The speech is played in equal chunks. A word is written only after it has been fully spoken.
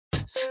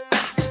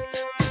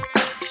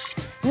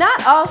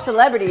Not all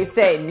celebrities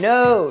say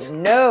no,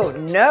 no,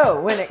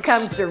 no when it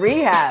comes to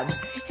rehab.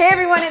 Hey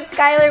everyone, it's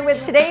Skylar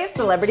with today's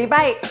Celebrity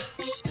Bytes.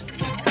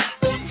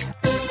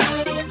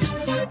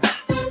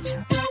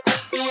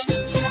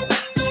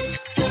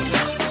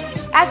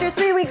 After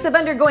 3 weeks of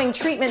undergoing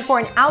treatment for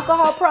an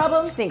alcohol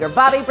problem, singer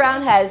Bobby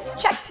Brown has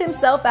checked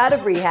himself out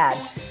of rehab.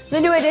 The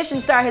New Edition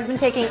star has been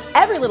taking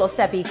every little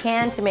step he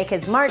can to make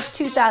his March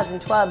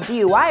 2012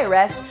 DUI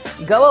arrest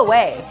go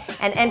away,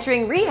 and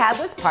entering rehab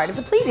was part of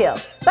the plea deal.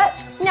 But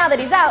now that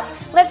he's out,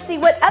 let's see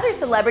what other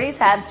celebrities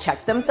have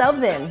checked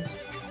themselves in.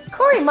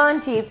 Corey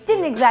Monteith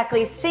didn't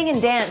exactly sing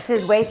and dance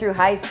his way through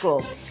high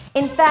school.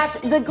 In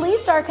fact, the Glee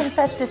star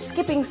confessed to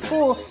skipping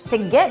school to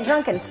get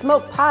drunk and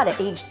smoke pot at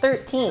age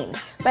 13.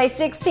 By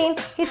 16,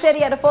 he said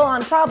he had a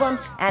full-on problem,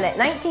 and at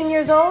 19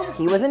 years old,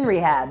 he was in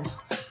rehab.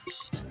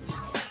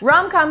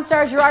 Rom-com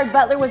star Gerard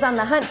Butler was on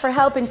the hunt for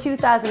help in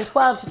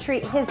 2012 to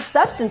treat his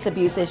substance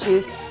abuse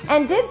issues,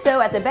 and did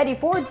so at the Betty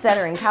Ford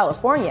Center in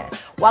California,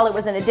 while it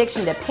was an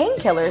addiction to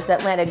painkillers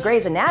that landed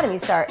Grey's Anatomy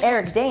star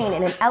Eric Dane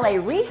in an LA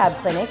rehab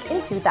clinic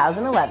in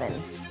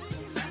 2011.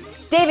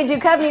 David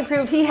Duchovny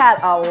proved he had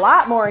a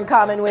lot more in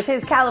common with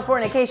his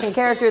Californication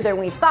character than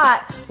we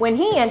thought when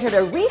he entered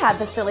a rehab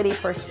facility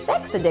for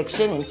sex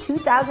addiction in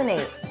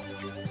 2008.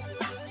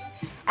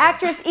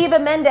 Actress Eva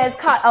Mendes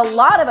caught a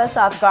lot of us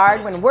off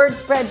guard when word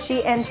spread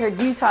she entered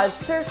Utah's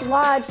Cirque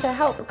Lodge to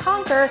help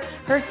conquer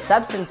her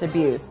substance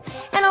abuse.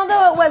 And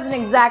although it wasn't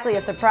exactly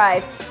a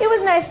surprise, it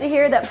was nice to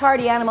hear that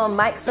party animal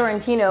Mike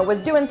Sorrentino was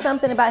doing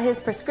something about his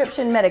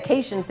prescription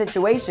medication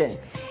situation.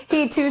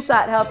 He too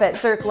sought help at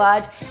Cirque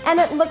Lodge,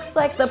 and it looks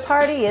like the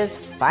party is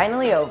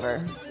finally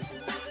over.